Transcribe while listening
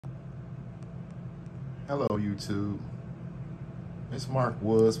Hello YouTube, it's Mark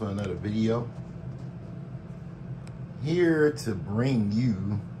Woods for another video. Here to bring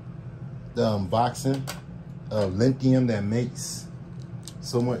you the unboxing of Lithium that makes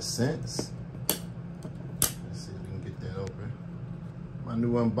so much sense. Let's see if we can get that open. My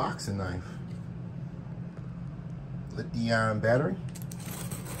new unboxing knife. Lithium battery.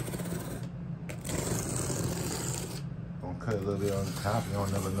 Gonna cut a little bit on the top, you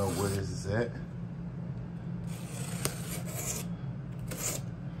don't never know where this is at.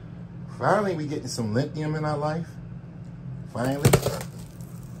 Finally, we getting some lithium in our life. Finally. Let's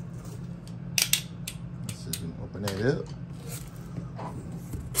see if we can open that up.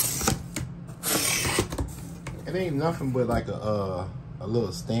 It ain't nothing but like a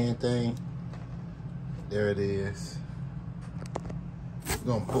little stand thing. There it is.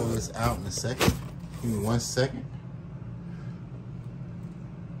 We're gonna pull this out in a second. Give me 1 second.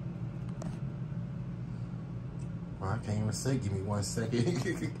 Well, I can't even say give me 1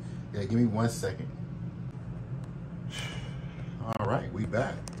 second. Yeah, give me 1 second. All right, we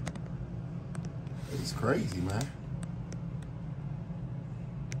back. It's crazy, man.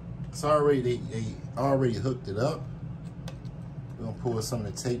 It's already, they already hooked it up. We're gonna pull some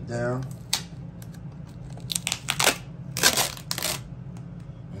of the tape down.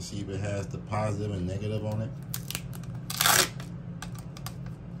 And see if it has the positive and negative on it.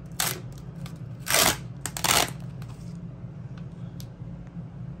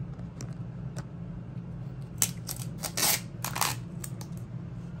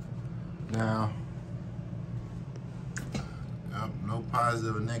 Now, no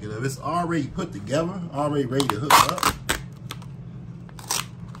positive or negative. It's already put together, already ready to hook up.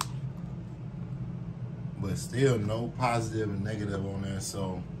 But still no positive and negative on there.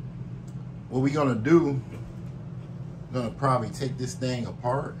 So what we're gonna do, we're gonna probably take this thing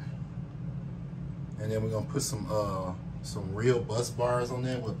apart. And then we're gonna put some real bus bars on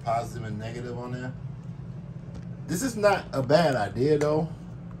there with positive and negative on there. This is not a bad idea though.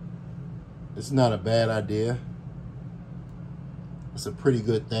 It's not a bad idea. It's a pretty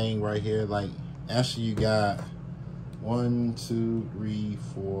good thing right here. Like, actually you got 1, 2, 3,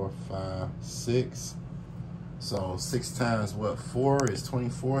 4, 5, 6. So 6 times what, 4 is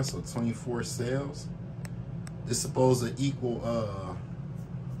 24. So 24 cells. This is supposed to equal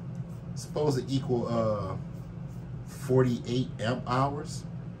 48 amp hours.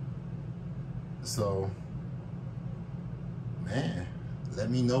 So, man, let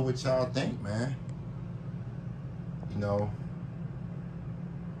me know what y'all think, man. You know,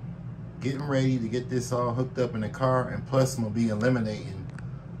 getting ready to get this all hooked up in the car, and plus I'm gonna be eliminating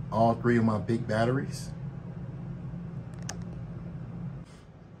all 3 of my big batteries.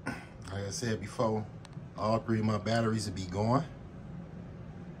 Like I said before, all 3 of my batteries will be gone.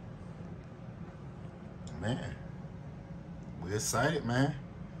 Man, we're excited, man.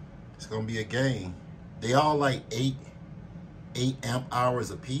 It's gonna be a game. They all like 8 amp hours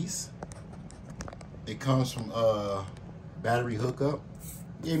a piece. It comes from battery hookup.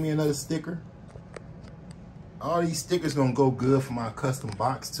 Gave me another sticker. All these stickers gonna go good for my custom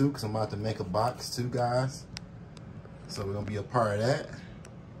box too, because I'm about to make a box too, guys. So we're gonna be a part of that.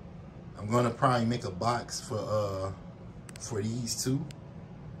 I'm gonna probably make a box for these two.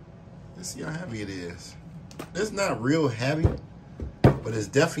 Let's see how heavy it is. It's not real heavy, but it's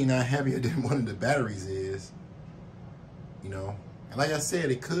definitely not heavier than one of the batteries is. You know, and like I said,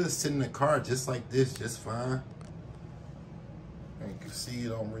 it could sit in the car just like this, just fine. And you can see it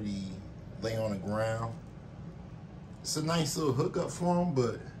don't really lay on the ground. It's a nice little hookup for them,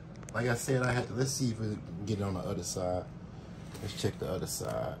 but like I said, I have to, let's see if we can get it on the other side. Let's check the other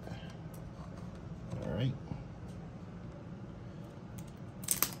side. All right.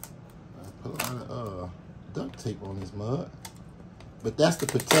 I put a lot of duct tape on this mud, but that's to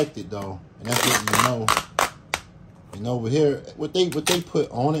protect it though, and that's what you know. And over here, what they put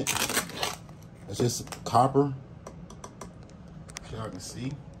on it, it's just copper. Y'all can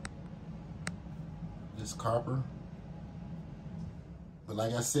see, just copper. But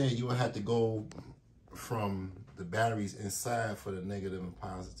like I said, you will have to go from the batteries inside for the negative and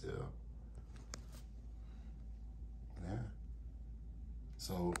positive. Yeah.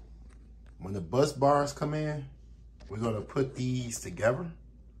 So when the bus bars come in, we're gonna put these together.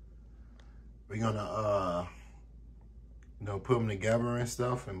 We're gonna you know, put them together and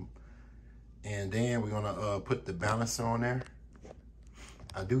stuff, and then we're gonna put the balancer on there.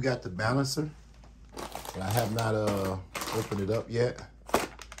 I do got the balancer, but I have not opened it up yet.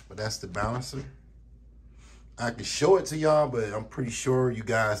 But that's the balancer. I can show it to y'all, but I'm pretty sure you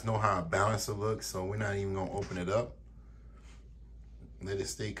guys know how a balancer looks, so we're not even gonna open it up. Let it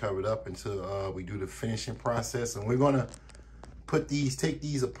stay covered up until we do the finishing process. And we're gonna take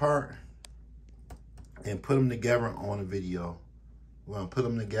these apart and put them together on a video. We're gonna put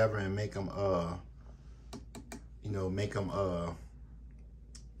them together and make them,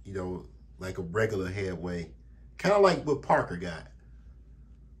 like a regular Headway, kind of like what Parker got.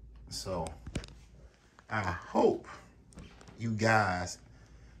 So I hope you guys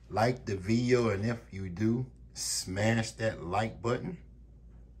like the video, and if you do, smash that like button.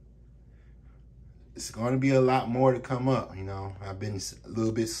 It's going to be a lot more to come up. You know, I've been a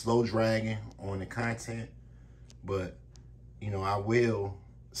little bit slow dragging on the content, but you know, I will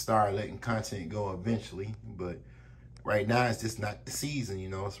start letting content go eventually. But right now, it's just not the season. You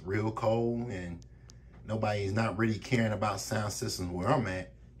know, it's real cold and nobody's not really caring about sound systems where I'm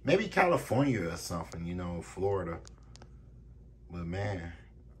at. Maybe California or something, you know, Florida. But man,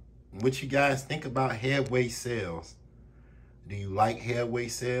 what you guys think about Headway sales? Do you like Headway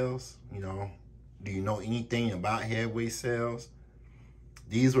sales? You know, do you know anything about Headway sales?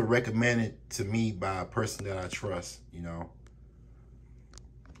 These were recommended to me by a person that I trust, you know.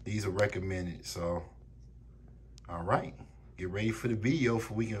 These are recommended, so all right. Get ready for the video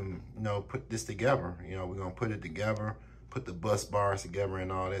so we can, you know, put this together. You know, we're gonna put it together, put the bus bars together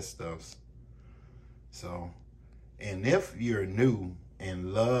and all that stuff. So, and if you're new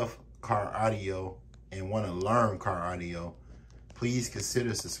and love car audio and want to learn car audio, please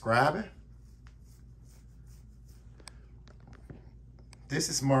consider subscribing. This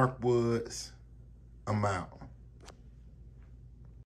is Mark Woods. I'm out.